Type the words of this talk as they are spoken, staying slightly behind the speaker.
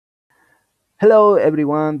Hello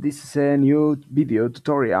everyone, this is a new video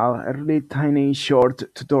tutorial, a really tiny short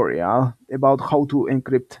tutorial about how to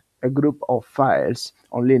encrypt a group of files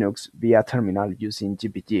on Linux via terminal using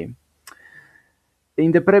GPG.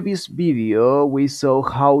 In the previous video, we saw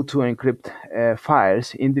how to encrypt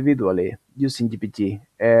files individually using GPG.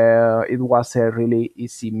 It was a really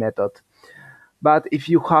easy method. But if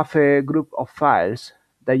you have a group of files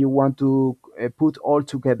that you want to put all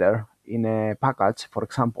together in a package, for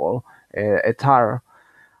example, a TAR,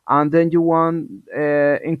 and then you want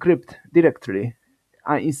encrypt directly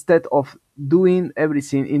instead of doing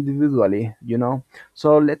everything individually.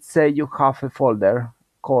 So let's say you have a folder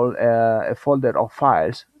called a folder of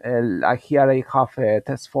files. Like here I have a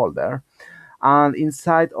test folder, and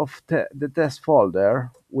inside of the test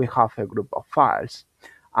folder we have a group of files,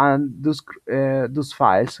 and those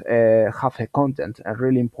files have a content, a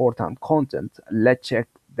really important content. Let's check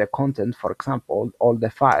the content. For example, all the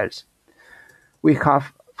files, we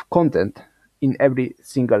have content in every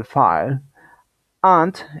single file,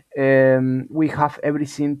 and we have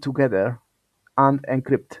everything together and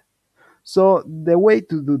encrypt. So the way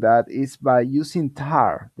to do that is by using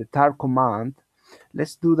tar, the tar command.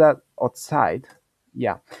 Let's do that outside.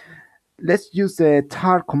 Yeah, let's use the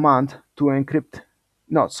tar command to encrypt.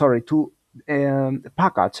 No, sorry, to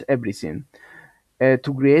package everything.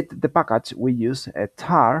 To create the package, we use a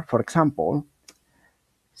tar, for example,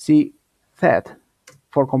 cset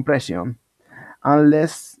for compression. And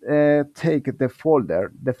let's take the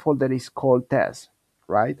folder. The folder is called test,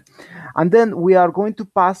 right? And then we are going to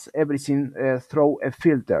pass everything through a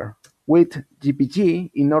filter with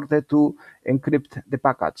GPG in order to encrypt the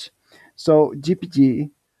package. So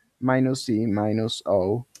GPG -c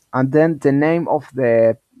 -o, and then the name of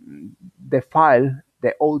the file,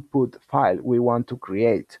 the output file we want to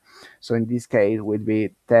create. So in this case will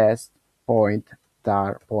be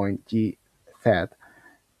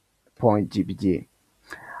test.tar.gz.gpg.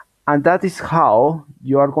 And that is how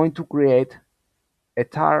you are going to create a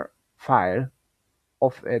tar file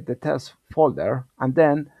of the test folder, and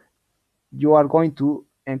then you are going to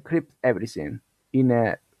encrypt everything in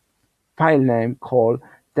a file name called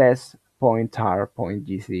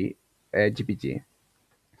test.tar.gpg.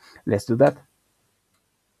 Let's do that,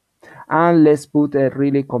 and let's put a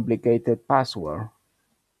really complicated password.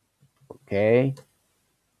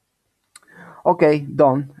 Okay,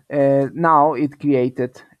 done. Now it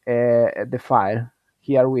created the file.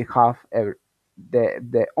 Here we have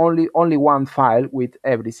the only one file with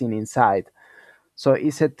everything inside. So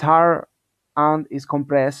it's a tar and it's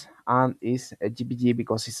compressed and it's a GPG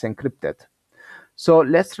because it's encrypted. So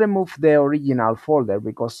let's remove the original folder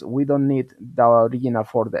because we don't need the original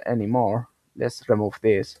folder anymore. Let's remove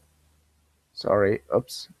this. Sorry,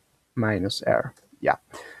 oops, -r. Yeah.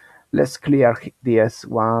 Let's clear this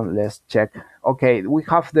one. Let's check. Okay, we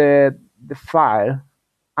have the file,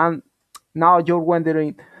 and now you're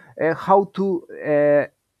wondering how to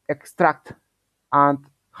extract and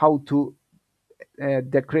how to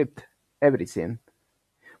decrypt everything.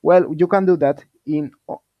 Well, you can do that in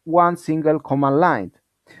one single command line.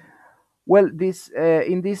 Well,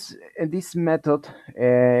 in this method,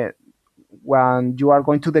 when you are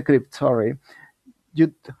going to decrypt,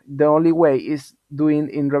 the only way is doing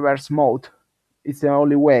in reverse mode. It's the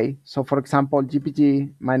only way. So for example,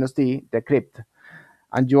 GPG -d decrypt,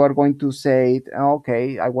 and you are going to say,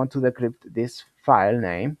 okay, I want to decrypt this file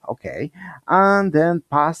name, okay, and then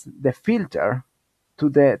pass the filter to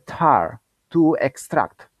the tar to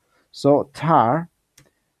extract. So tar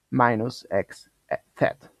 -x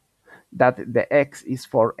set, that the x is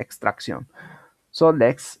for extraction. So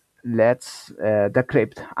let's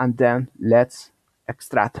decrypt, and then let's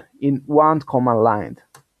extract in one command line,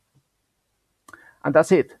 and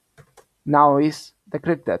that's it. Now is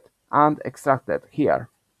decrypted and extracted. Here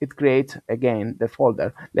it creates again the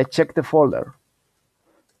folder. Let's check the folder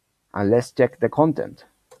and let's check the content.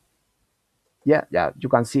 Yeah, you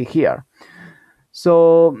can see here.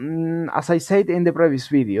 So as I said in the previous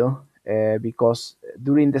video, because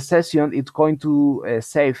during the session it's going to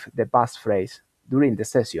save the passphrase during the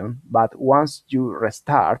session, but once you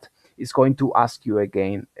restart, it's going to ask you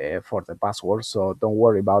again for the password. So don't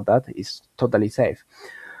worry about that, it's totally safe.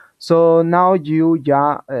 So now you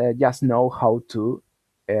just know how to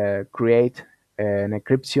create an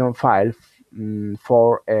encryption file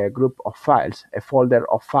for a group of files, a folder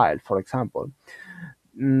of files, for example.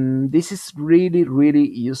 This is really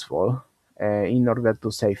useful in order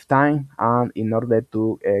to save time and in order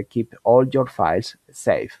to keep all your files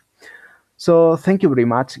safe. So thank you very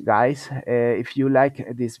much, guys. If you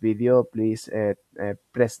like this video, please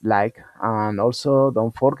press like, and also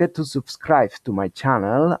don't forget to subscribe to my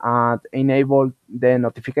channel and enable the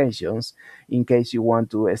notifications in case you want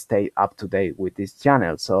to stay up to date with this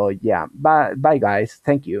channel. So yeah, bye guys.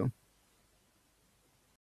 Thank you.